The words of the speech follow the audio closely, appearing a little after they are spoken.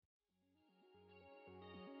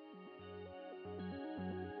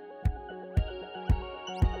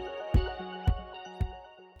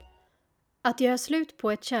Att göra slut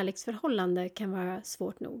på ett kärleksförhållande kan vara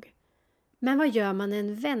svårt nog. Men vad gör man när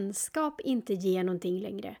en vänskap inte ger någonting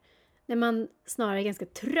längre? När man snarare är ganska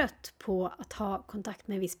trött på att ha kontakt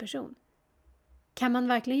med en viss person. Kan man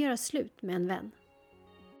verkligen göra slut med en vän?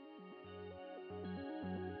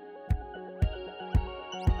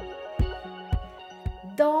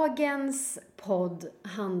 Dagens podd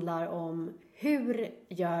handlar om hur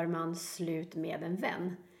gör man slut med en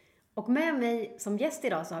vän? Och med mig som gäst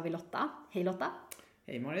idag så har vi Lotta. Hej Lotta!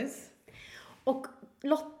 Hej Maris! Och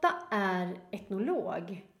Lotta är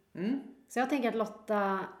etnolog. Så jag tänker att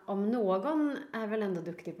Lotta om någon är väl ändå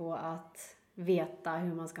duktig på att veta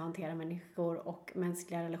hur man ska hantera människor och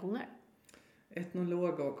mänskliga relationer.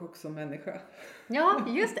 Etnolog och också människa. Ja,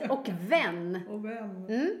 just det. Och vän. Och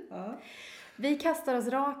vän. Ja. Vi kastar oss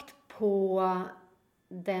rakt på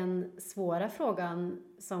den svåra frågan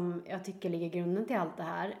som jag tycker ligger grunden till allt det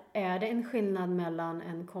här. Är det en skillnad mellan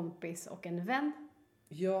en kompis och en vän?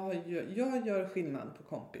 Jag gör skillnad på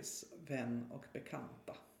kompis, vän och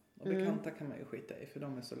bekanta. Och bekanta kan man ju skita i för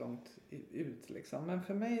de är så långt ut liksom. Men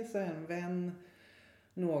för mig så är en vän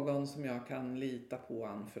någon som jag kan lita på och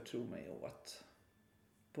anförtro mig åt.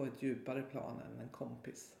 På ett djupare plan än en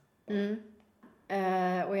kompis.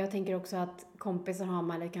 Och jag tänker också att kompisar har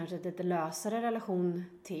man kanske ett lite lösare relation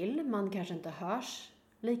till. Man kanske inte hörs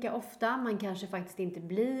lika ofta. Man kanske faktiskt inte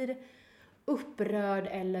blir upprörd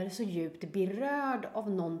eller så djupt berörd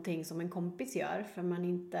av någonting som en kompis gör. För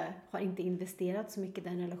man har inte investerat så mycket i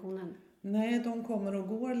den relationen. Nej, de kommer och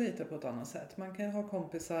går lite på ett annat sätt. Man kan ha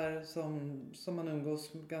kompisar som man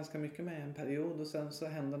umgås ganska mycket med en period. Och sen så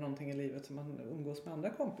händer någonting i livet som man umgås med andra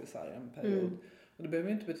kompisar en period. Och det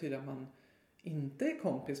behöver inte betyda att man inte är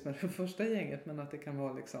kompis med det första gänget. Men att det kan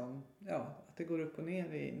vara liksom, att det går upp och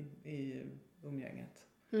ner i umgänget.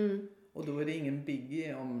 Och då är det ingen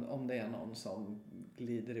biggie om det är någon som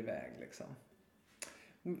glider iväg liksom.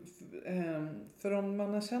 För om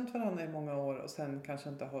man har känt varandra i många år och sen kanske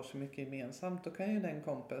inte har så mycket gemensamt, då kan ju den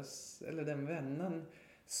kompis eller den vännen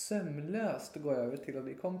sömlöst gå över till att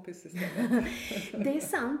bli kompis istället. Det är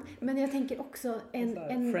sant, men jag tänker också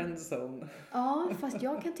en friendzone. Ja, fast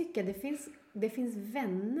jag kan tycka det finns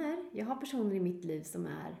vänner. Jag har personer i mitt liv som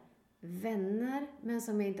är vänner, men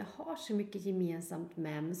som jag inte har så mycket gemensamt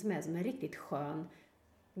med, men som är som en riktigt skön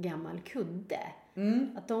gammal kudde.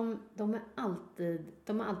 Att de är alltid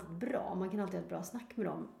bra. Man kan alltid ha ett bra snack med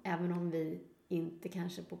dem, även om vi inte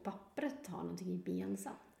kanske på pappret har någonting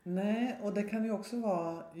gemensamt. Nej, och det kan ju också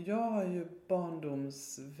vara, jag har ju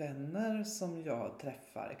barndomsvänner som jag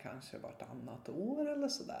träffar kanske vartannat år eller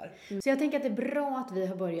sådär. Så jag tänker att det är bra att vi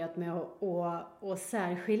har börjat med att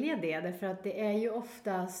särskilja det. Därför att det är ju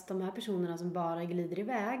oftast de här personerna som bara glider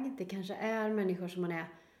iväg. Det kanske är människor som man är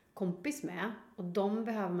kompis med. Och de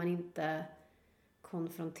behöver man inte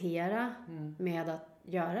konfrontera med att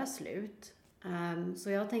göra slut. Så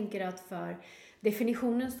jag tänker att för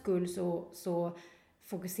definitionens skull så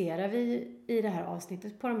fokuserar vi i det här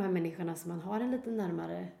avsnittet på de här människorna som man har en lite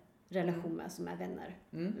närmare relation med, som är vänner.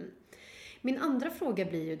 Min andra fråga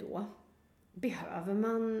blir ju då, behöver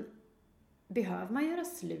man göra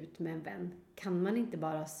slut med en vän? Kan man inte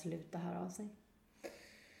bara sluta höra av sig?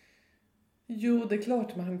 Jo, det är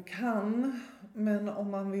klart man kan. Men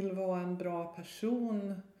om man vill vara en bra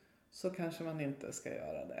person så kanske man inte ska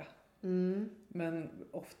göra det. Men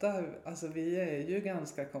ofta, alltså vi är ju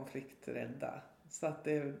ganska konflikträdda. Så att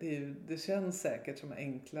det känns säkert som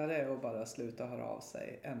enklare att bara sluta höra av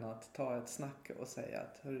sig än att ta ett snack och säga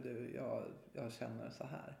att hörru du, jag känner så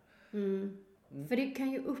här. För det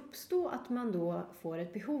kan ju uppstå att man då får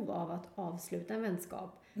ett behov av att avsluta en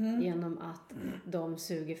vänskap genom att de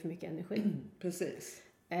suger för mycket energi. Precis.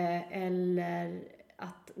 Eller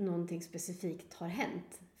att någonting specifikt har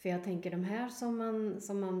hänt. För jag tänker de här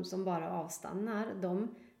som bara avstannar,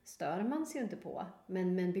 de stör man sig ju inte på.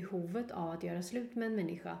 Men behovet av att göra slut med en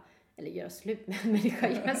människa, göra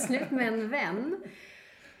slut med en vän,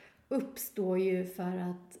 uppstår ju för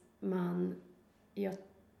att jag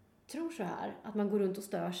tror så här, att man går runt och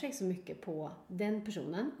stör sig så mycket på den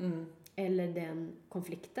personen. Eller den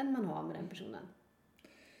konflikten man har med den personen.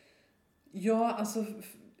 Ja, alltså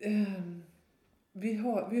vi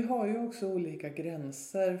har ju också olika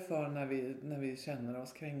gränser för när vi känner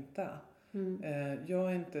oss kränkta.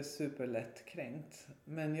 Jag är inte superlätt kränkt,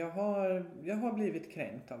 men jag har blivit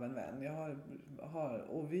kränkt av en vän.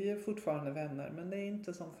 Och vi är fortfarande vänner, men det är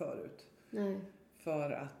inte som förut. Nej.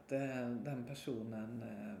 För att den personen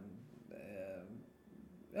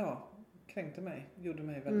kränkte mig, gjorde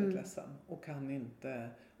mig väldigt ledsen och kan inte,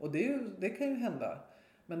 och det kan ju hända,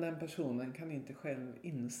 men den personen kan inte själv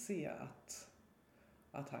inse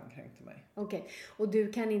att han kränkte mig. Okej. Och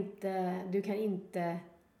du kan inte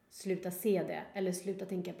sluta se det eller sluta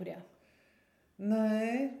tänka på det?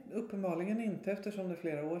 Nej, uppenbarligen inte eftersom det är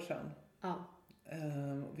flera år sedan. Ja.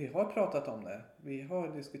 Vi har pratat om det. Vi har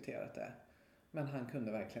diskuterat det. Men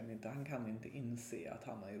han kan inte inse att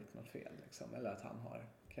han har gjort något fel. Liksom, eller att han har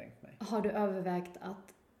kränkt mig. Har du övervägt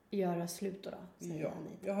att göra slut då? Ja,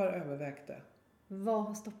 jag har övervägt det. Vad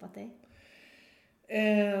har stoppat dig?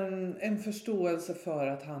 En förståelse för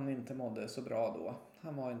att han inte mådde så bra då.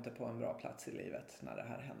 Han var inte på en bra plats i livet när det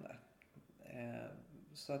här hände.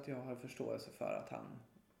 Så att jag har förståelse för att han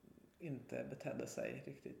inte betedde sig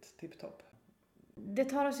riktigt tipptopp. Det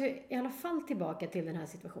tar oss ju i alla fall tillbaka till den här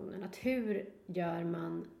situationen. Att hur gör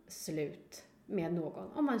man slut med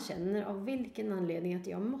någon? Om man känner av vilken anledning att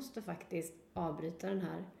jag måste faktiskt avbryta den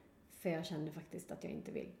här. För jag känner faktiskt att jag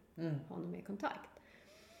inte vill ha någon mer kontakt.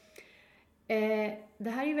 Det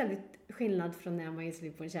här är ju väldigt skillnad från när man är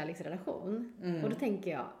slut på en kärleksrelation. Och då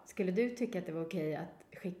tänker jag, skulle du tycka att det var okej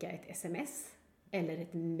att skicka ett sms? Eller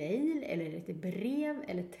ett mejl? Eller ett brev?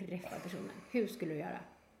 Eller träffa personen? Hur skulle du göra?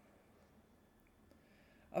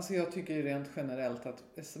 Alltså jag tycker ju rent generellt att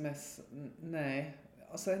sms, nej.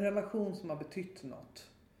 Alltså en relation som har betytt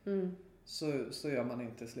något. Så gör man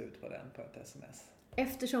inte slut på den på ett sms.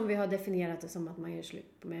 Eftersom vi har definierat det som att man gör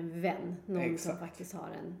slut med en vän. Någon som faktiskt har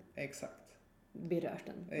en... Exakt. Berört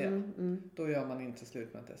den. Ja. Då gör man inte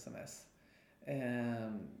slut med ett sms.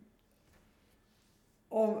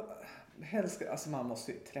 Och helst, alltså man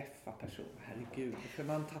måste ju träffa personer, herregud. För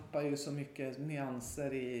man tappar ju så mycket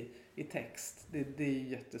nyanser i text. Det är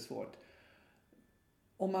jättesvårt.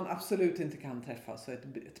 Om man absolut inte kan träffa så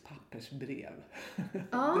ett pappersbrev.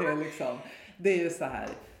 Det är ju så här.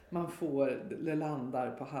 Det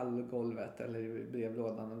landar på hallgolvet eller i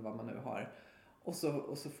brevlådan eller vad man nu har. Och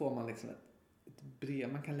så får man liksom ett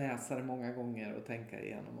brev. Man kan läsa det många gånger och tänka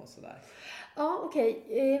igenom och sådär. Ja, okej.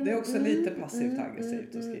 Det är också lite passivt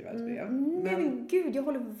aggressivt att skriva ett brev. Men gud, jag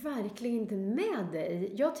håller verkligen inte med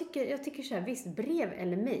dig. Jag tycker så här, visst, brev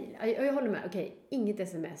eller mejl. Jag håller med, okej, inget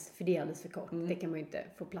sms för det är alldeles för kort. Det kan man ju inte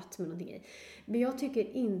få plats med någonting i. Men jag tycker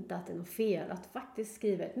inte att det är något fel att faktiskt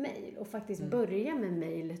skriva ett mejl. Och faktiskt börja med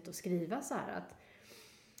mejlet och skriva så här att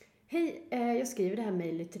hej, jag skriver det här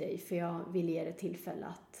mejlet till dig för jag vill ge dig tillfälle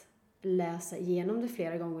att läsa igenom det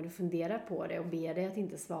flera gånger och fundera på det och be dig att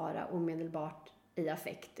inte svara omedelbart i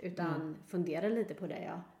affekt utan fundera lite på det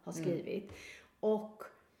jag har skrivit. Och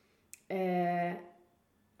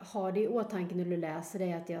ha det i åtanke när du läser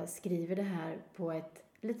det att jag skriver det här på ett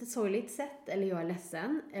lite sorgligt sätt eller jag är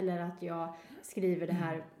ledsen eller att jag skriver det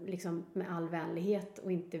här liksom med all vänlighet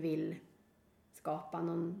och inte vill skapa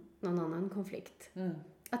någon annan konflikt.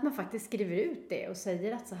 Att man faktiskt skriver ut det och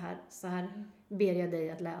säger att så här ber jag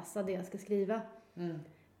dig att läsa det jag ska skriva.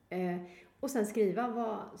 Och sen skriva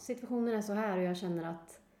vad situationen är så här och jag känner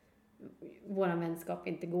att våran vänskap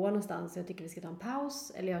inte går någonstans. Jag tycker vi ska ta en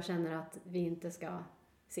paus eller jag känner att vi inte ska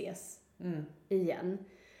ses igen.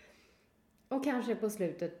 Och kanske på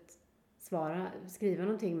slutet skriva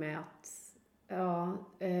någonting med att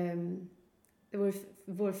det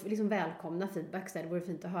vore liksom välkomna feedback så det vore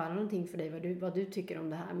fint att höra någonting för dig vad du tycker om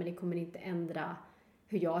det här men det kommer inte ändra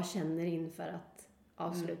hur jag känner inför att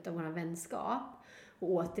avsluta vår vänskap. Och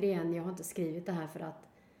återigen, jag har inte skrivit det här för att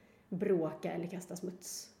bråka eller kasta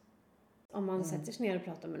smuts. Om man sätter sig ner och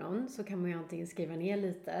pratar med någon så kan man ju antingen skriva ner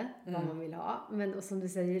lite vad man vill ha. Men och som du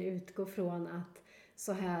säger, utgå från att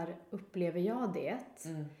så här upplever jag det.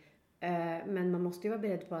 Men man måste ju vara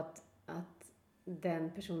beredd på att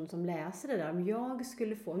den person som läser det där, om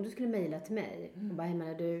du skulle mejla till mig och bara,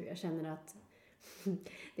 hej jag känner att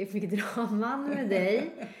det är för mycket draman med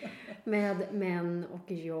dig, med män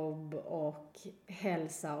och jobb och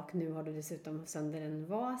hälsa och nu har du dessutom sönder en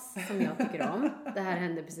vas som jag tycker om. Det här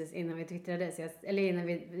hände precis innan vi twittrade, eller innan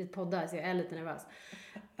vi poddade så jag är lite nervös.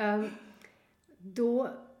 Då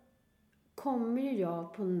kommer ju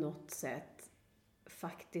jag på något sätt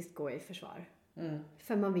faktiskt gå i försvar.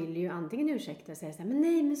 För man vill ju antingen ursäkta och säga så här,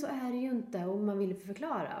 men så är det ju inte och man vill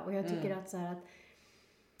förklara och jag tycker att så här att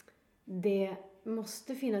det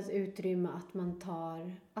måste finnas utrymme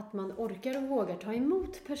att man orkar och vågar ta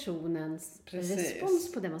emot personens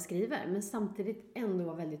respons på det man skriver men samtidigt ändå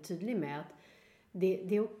vara väldigt tydlig med att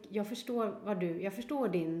jag förstår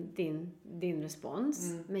din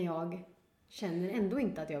respons men jag känner ändå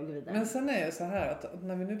inte att jag går vidare. Men sen är det så här att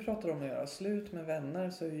när vi nu pratar om att göra slut med vänner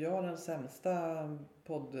så är jag den sämsta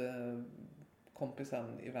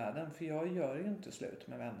poddkompisen i världen. För jag gör ju inte slut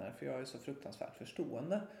med vänner för jag är så fruktansvärt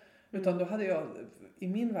förstående. Utan då hade i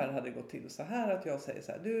min värld hade det gått till så här att jag säger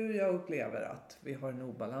så här, jag upplever att vi har en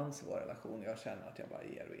obalans i vår relation. Jag känner att jag bara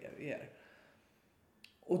ger.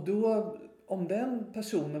 Och då, om den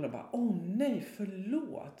personen då bara, nej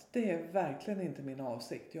förlåt, det är verkligen inte min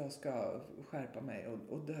avsikt, jag ska skärpa mig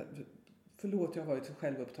och förlåt, jag har varit så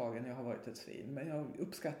självupptagen, jag har varit ett svin, men jag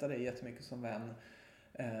uppskattar dig jättemycket som vän.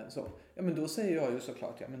 Så. Ja, men då säger jag ju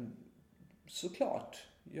såklart, såklart,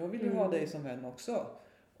 jag vill ju ha dig som vän också.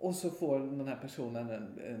 Och så får den här personen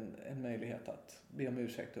en möjlighet att be om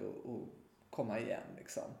ursäkt och komma igen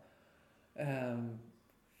liksom.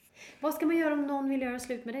 Vad ska man göra om någon vill göra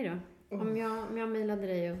slut med dig då? Om jag mejlade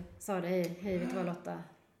dig och sa dig, hej vet du vad Lotta,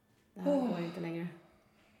 det här går inte längre.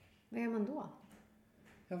 Vad gör man då?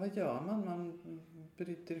 Ja, vad gör man? Man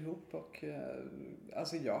bryter ihop och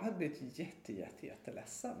alltså jag hade blivit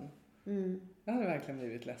jätteledsen. Jag hade verkligen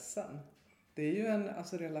blivit ledsen. Det är ju en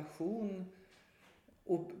relation,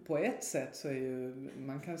 och på ett sätt så är ju,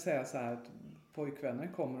 man kan säga så här att pojkvänner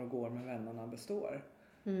kommer och går men vännerna består.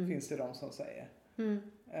 Finns det de som säger.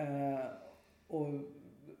 Och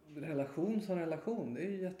relation som relation, det är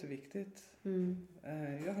ju jätteviktigt.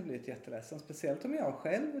 Jag har blivit jätteledsen, speciellt om jag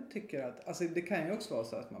själv tycker att, alltså det kan ju också vara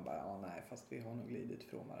så att man bara, nej fast vi har nog glidit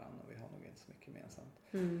från varandra och vi har nog inte så mycket gemensamt.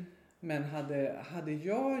 Men hade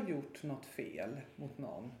jag gjort något fel mot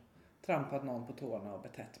någon, trampat någon på tårna och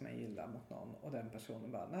betett mig illa mot någon, och den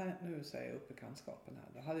personen bara, nej nu säger jag upp bekantskapen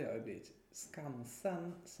här, då hade jag ju blivit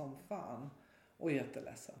skansen som fan och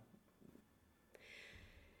jätteledsen.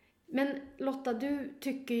 Men Lotta, du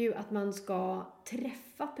tycker ju att man ska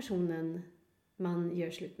träffa personen man gör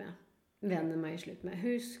slut med. Vännen man gör slut med.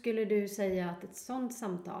 Hur skulle du säga att ett sånt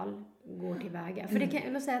samtal går till väga? För det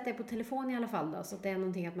kan jag säga att det är på telefon i alla fall då. Så att det är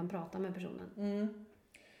någonting att man pratar med personen.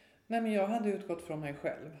 Nej, men jag hade utgått från mig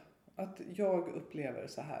själv. Att jag upplever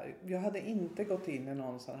så här. Jag hade inte gått in i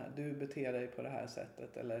någon sån här, du beter dig på det här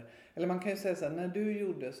sättet. Eller man kan ju säga så här, när du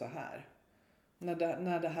gjorde så här.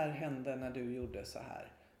 När det här hände, när du gjorde så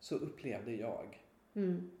här. Så upplevde jag.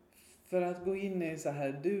 För att gå in i så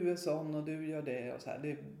här, du är sån och du gör det och så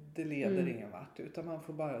här, det leder ingen vart. Utan man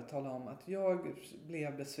får bara tala om att jag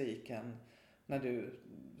blev besviken när du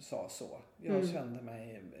sa så. Jag kände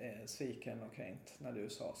mig sviken och kränkt när du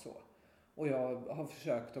sa så. Och jag har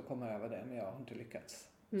försökt att komma över det, men jag har inte lyckats.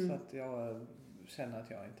 Så att jag känner att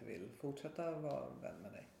jag inte vill fortsätta vara vän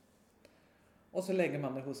med dig. Och så lägger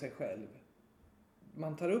man det hos sig själv.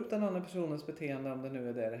 Man tar upp den andra personens beteende, om det nu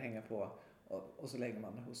är det hänger på. Och så lägger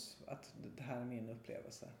man det hos att det här är min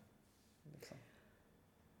upplevelse. Liksom.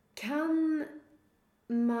 Kan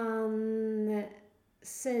man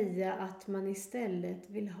säga att man istället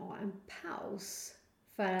vill ha en paus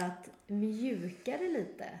för att mjuka det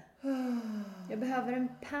lite? Jag behöver en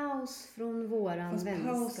paus från våran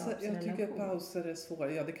vänskapsrelation. Jag tycker pauser är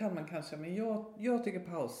svåra. Ja, det kan man kanske. Men jag tycker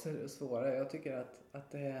pauser är svåra. Jag tycker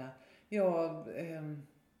att det är... Ja,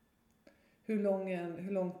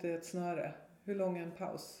 hur långt är ett snöre? Hur lång är en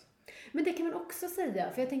paus? Men det kan man också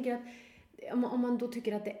säga. För jag tänker att om man då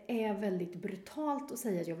tycker att det är väldigt brutalt att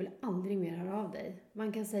säga att jag vill aldrig mer höra av dig.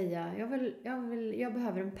 Man kan säga jag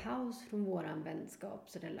behöver en paus från våran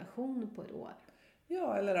vänskapsrelation på ett år.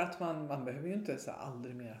 Ja, eller att man behöver ju inte så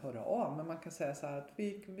aldrig mer höra av. Men man kan säga så här att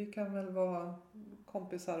vi kan väl vara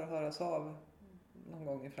kompisar och höras av någon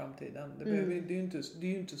gång i framtiden. Det är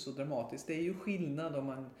ju inte så dramatiskt. Det är ju skillnad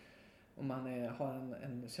om man har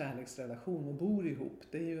en kärleksrelation och bor ihop.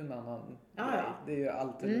 Det är ju en annan grej. Det är ju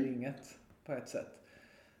allt eller inget på ett sätt.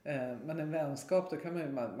 Men en vänskap, då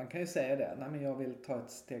kan man kan ju säga det. Nej, men jag vill ta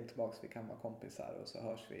ett steg tillbaka, vi kan vara kompisar och så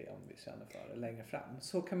hörs vi om vi känner för det längre fram.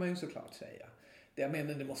 Så kan man ju såklart säga. Jag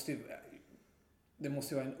menar, det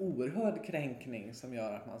måste ju vara en oerhörd kränkning som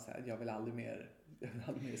gör att man säger jag vill aldrig mer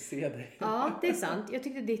se dig. Ja, det är sant. Jag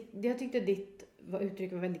tyckte ditt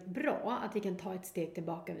uttryck var väldigt bra. Att vi kan ta ett steg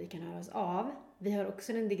tillbaka, vi kan höra oss av. Vi har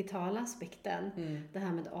också den digitala aspekten. Det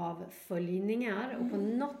här med avföljningar. Och på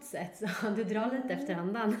något sätt så du drar lite efter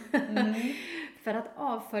andan. För att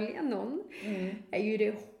avfölja någon är ju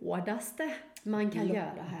det hårdaste man kan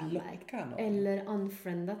göra här märkt. Eller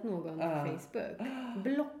unfriendat någon på Facebook.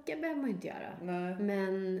 Blocka behöver man ju inte göra. Nej.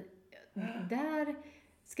 Men där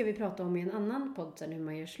ska vi prata om i en annan podd sen hur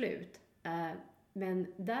man gör slut. Men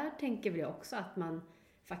där tänker vi också att man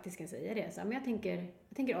faktiskt kan säga det. Så, men jag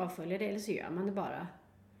tänker avfölja det, eller så gör man det bara.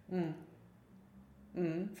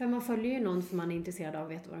 För man följer ju någon som man är intresserad av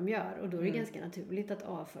och vet vad de gör. Och då är det ganska naturligt att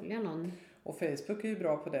avfölja någon. Och Facebook är ju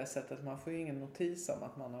bra på det sättet. Man får ju ingen notis om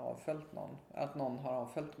att man har avföljt någon. Att någon har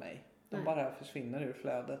avföljt mig. De bara försvinner ur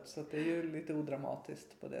flödet. Så det är ju lite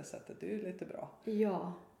odramatiskt på det sättet. Det är ju lite bra.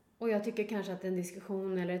 Ja. Och jag tycker kanske att en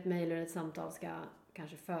diskussion eller ett mejl eller ett samtal ska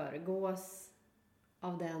kanske föregås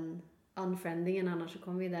av den unfriendingen. Annars så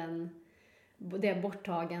kommer det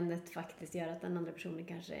borttagandet faktiskt göra att den andra personen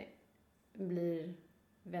kanske blir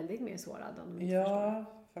väldigt mer sårad om de inte förstår. Ja,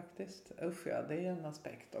 faktiskt. Usch ja, det är en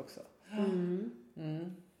aspekt också.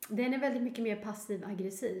 Den är väldigt mycket mer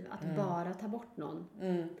passiv-aggressiv. Att bara ta bort någon.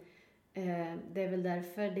 Det är väl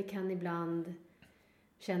därför det kan ibland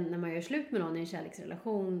när man gör slut med någon i en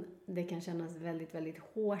kärleksrelation, det kan kännas väldigt, väldigt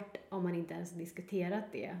hårt om man inte ens diskuterat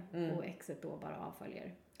det och exet då bara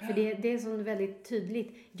avföljer. För det är så väldigt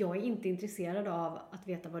tydligt. Jag är inte intresserad av att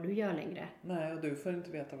veta vad du gör längre. Nej, och du får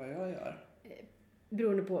inte veta vad jag gör.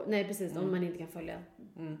 Beroende på, nej precis, om man inte kan följa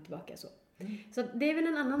tillbaka så. Så det är väl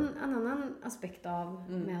en annan aspekt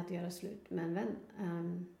av med att göra slut med en vän.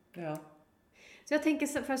 Ja. Så jag tänker,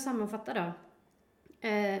 för att sammanfatta då.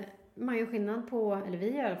 Man gör skillnad på, eller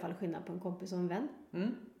vi gör i alla fall skillnad på en kompis och en vän.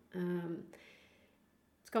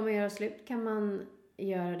 Ska man göra slut kan man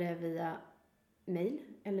göra det via mail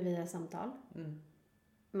eller via samtal.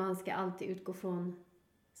 Man ska alltid utgå från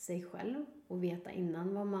sig själv och veta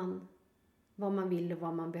innan vad man vill och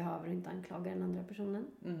vad man behöver och inte anklaga den andra personen.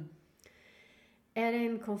 Är det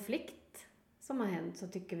en konflikt som har hänt så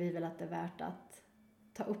tycker vi väl att det är värt att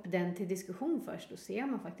ta upp den till diskussion först och se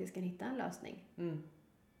om man faktiskt kan hitta en lösning.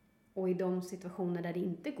 Och i de situationer där det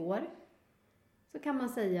inte går så kan man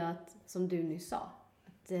säga att, som du nyss sa,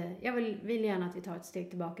 att jag vill gärna att vi tar ett steg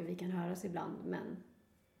tillbaka, vi kan höras ibland, men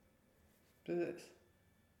Precis.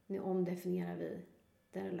 nu omdefinierar vi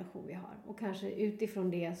den relation vi har. Och kanske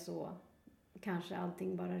utifrån det så kanske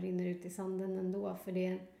allting bara rinner ut i sanden ändå, för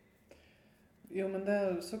det. Jo, men det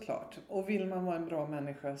är såklart. Och vill man vara en bra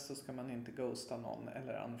människa så ska man inte ghosta någon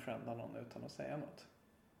eller unfrienda någon utan att säga något.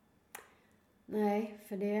 Nej,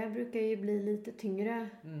 för det brukar ju bli lite tyngre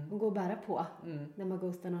att gå och bära på när man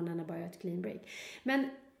ghostar någon när man bara gör ett clean break. Men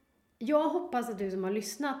jag hoppas att du som har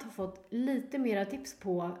lyssnat har fått lite mera tips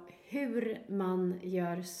på hur man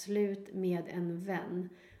gör slut med en vän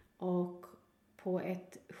och på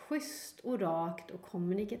ett schysst och rakt och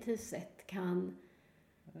kommunikativt sätt kan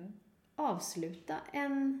avsluta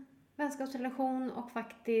en vänskapsrelation och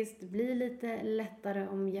faktiskt bli lite lättare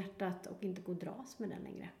om hjärtat och inte gå och dras med den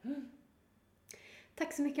längre.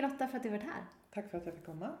 Tack så mycket Lotta för att du varit här. Tack för att jag fick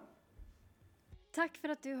komma. Tack för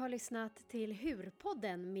att du har lyssnat till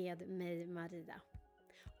Hur-podden med mig Maria.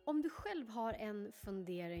 Om du själv har en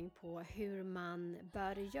fundering på hur man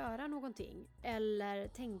bör göra någonting eller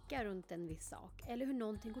tänka runt en viss sak eller hur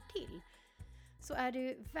någonting går till, så är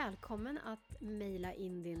du välkommen att mejla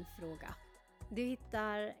in din fråga. Du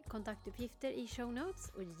hittar kontaktuppgifter i show notes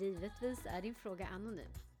och givetvis är din fråga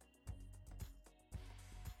anonym.